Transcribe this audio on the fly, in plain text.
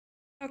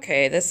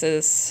Okay, this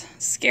is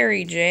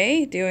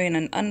SkariJay doing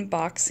an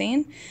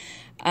unboxing.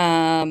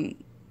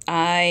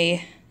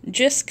 I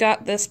just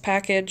got this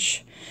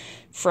package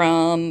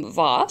from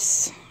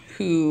Voss,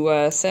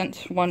 who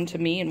sent one to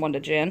me and one to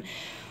Jen.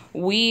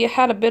 We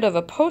had a bit of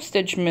a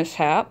postage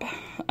mishap.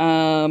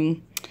 Both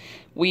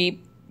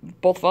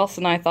Voss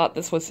and I thought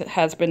this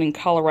has been in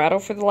Colorado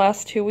for the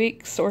last 2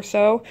 weeks or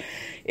so.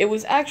 It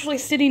was actually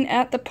sitting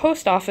at the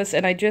post office,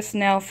 and I just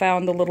now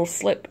found the little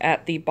slip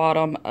at the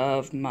bottom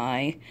of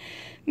my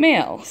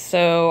mail.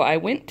 So I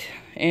went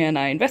and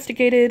I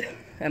investigated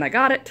and I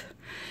got it,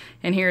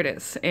 and here it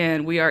is.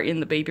 And we are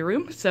in the baby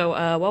room. So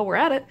while we're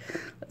at it,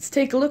 let's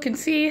take a look and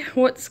see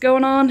what's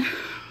going on,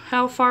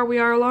 how far we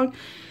are along.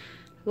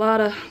 A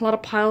lot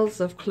of piles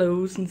of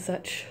clothes and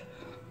such.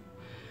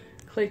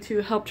 Clay 2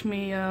 helped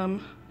me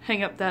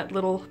hang up that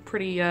little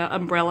pretty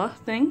umbrella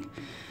thing.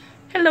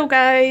 Hello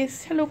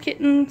guys, hello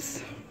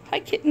kittens,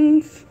 hi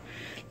kittens.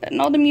 Letting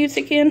all the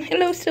music in.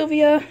 Hello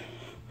Sylvia,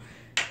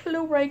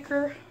 hello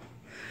Riker.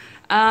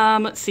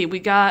 Let's see, we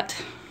got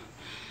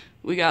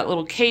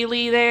little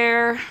Kaylee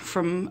there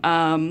from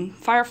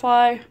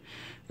Firefly.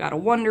 Got a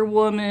Wonder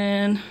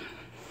Woman,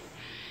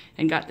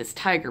 and got this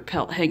tiger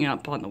pelt hanging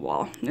up on the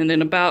wall. And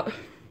then about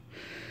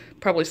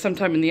probably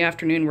sometime in the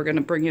afternoon, we're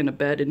gonna bring in a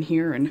bed in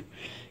here and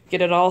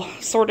get it all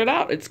sorted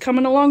out. It's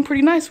coming along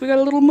pretty nice. We got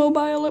a little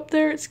mobile up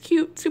there. It's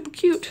cute, super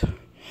cute.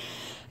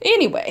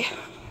 Anyway,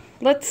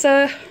 let's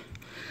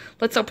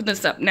open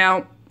this up.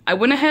 Now, I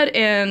went ahead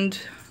and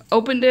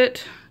opened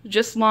it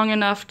just long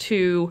enough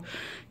to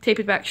tape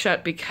it back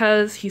shut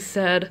because he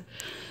said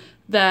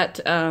that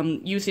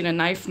using a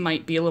knife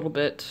might be a little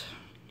bit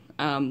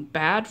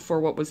bad for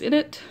what was in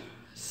it.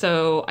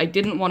 So I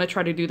didn't want to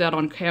try to do that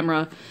on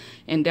camera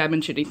and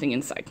damage anything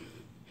inside.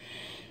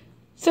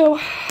 So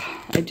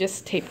I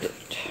just taped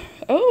it.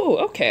 Oh,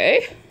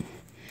 okay.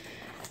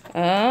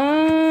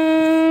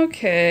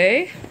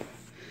 Okay.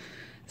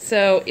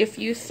 So if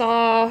you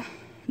saw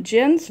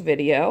Jen's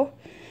video,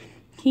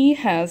 he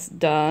has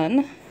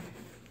done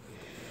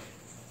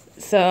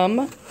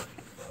some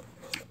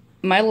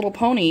My Little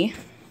Pony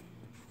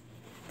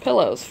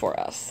pillows for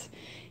us.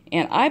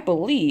 And I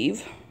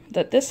believe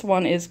that this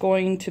one is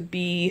going to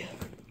be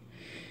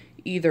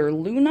either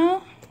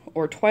Luna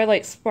or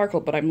Twilight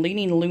Sparkle, but I'm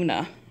leaning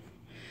Luna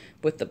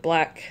with the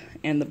black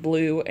and the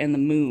blue and the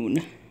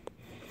moon.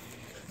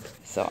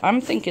 So I'm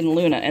thinking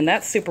Luna, and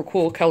that's super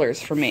cool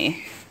colors for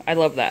me. I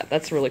love that.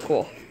 That's really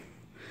cool.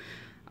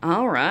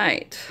 All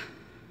right.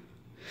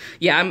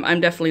 Yeah, I'm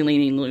definitely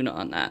leaning Luna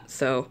on that.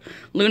 So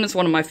Luna's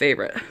one of my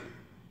favorite.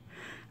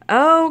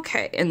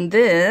 Okay, and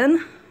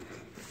then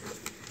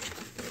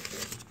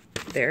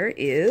there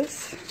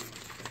is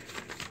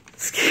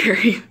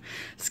Skari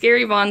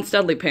Von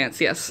Studley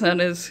Pants. Yes, that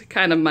is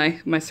kind of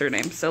my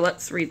surname. So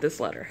let's read this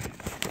letter.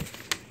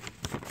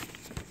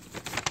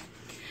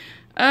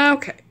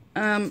 Okay,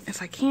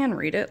 if I can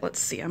read it, let's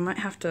see. I might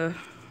have to,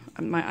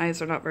 my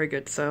eyes are not very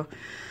good, so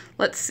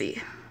let's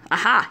see.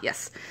 Aha,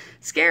 yes.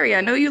 Skari,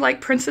 I know you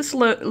like Princess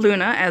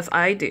Luna, as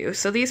I do,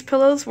 so these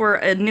pillows were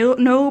a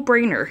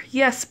no-brainer.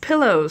 Yes,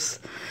 pillows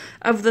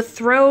of the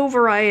throw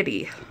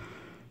variety.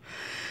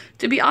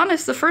 To be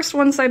honest, the first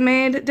ones I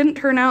made didn't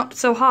turn out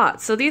so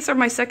hot, so these are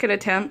my second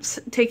attempts,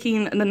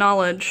 taking the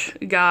knowledge,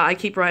 I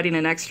keep writing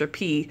an extra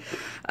P,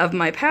 of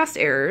my past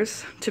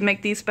errors to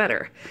make these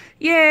better.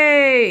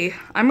 Yay!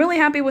 I'm really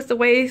happy with the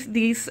way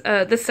this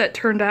set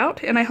turned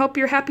out, and I hope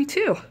you're happy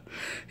too.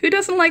 Who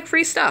doesn't like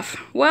free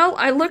stuff? Well,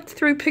 I looked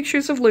through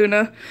pictures of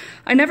Luna.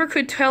 I never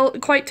could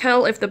quite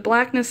tell if the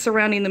blackness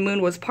surrounding the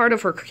moon was part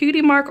of her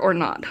cutie mark or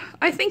not.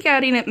 I think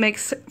adding it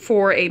makes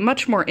for a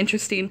much more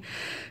interesting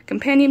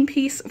companion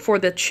piece for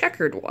the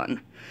checkered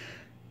one.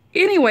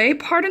 Anyway,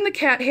 pardon the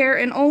cat hair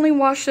and only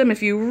wash them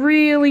if you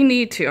really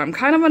need to. I'm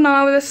kind of a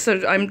novice,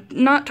 so I'm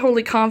not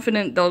totally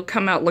confident they'll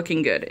come out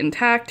looking good.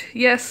 Intact,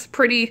 yes,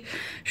 pretty,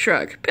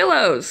 shrug.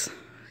 Pillows,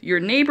 your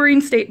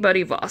neighboring state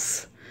buddy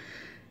Voss.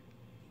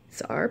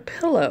 These are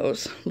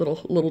pillows,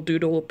 little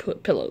doodle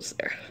pillows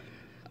there.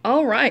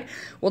 All right,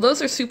 well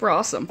those are super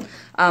awesome.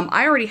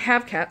 I already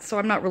have cats, so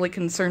I'm not really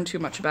concerned too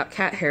much about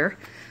cat hair.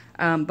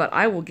 But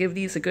I will give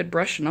these a good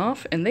brushing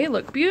off, and they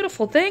look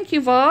beautiful. Thank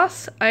you,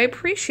 Voss. I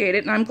appreciate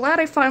it, and I'm glad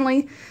I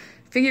finally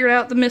figured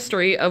out the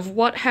mystery of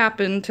what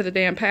happened to the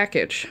damn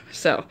package.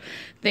 So,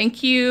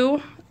 thank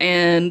you,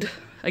 and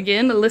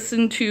again,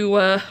 listen to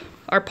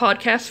our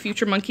podcast,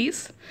 Future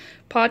Monkeys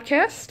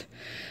podcast.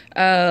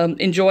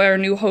 Enjoy our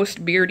new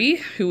host, Beardy,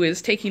 who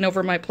is taking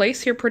over my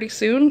place here pretty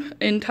soon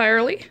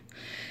entirely.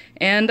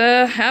 And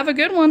have a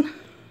good one.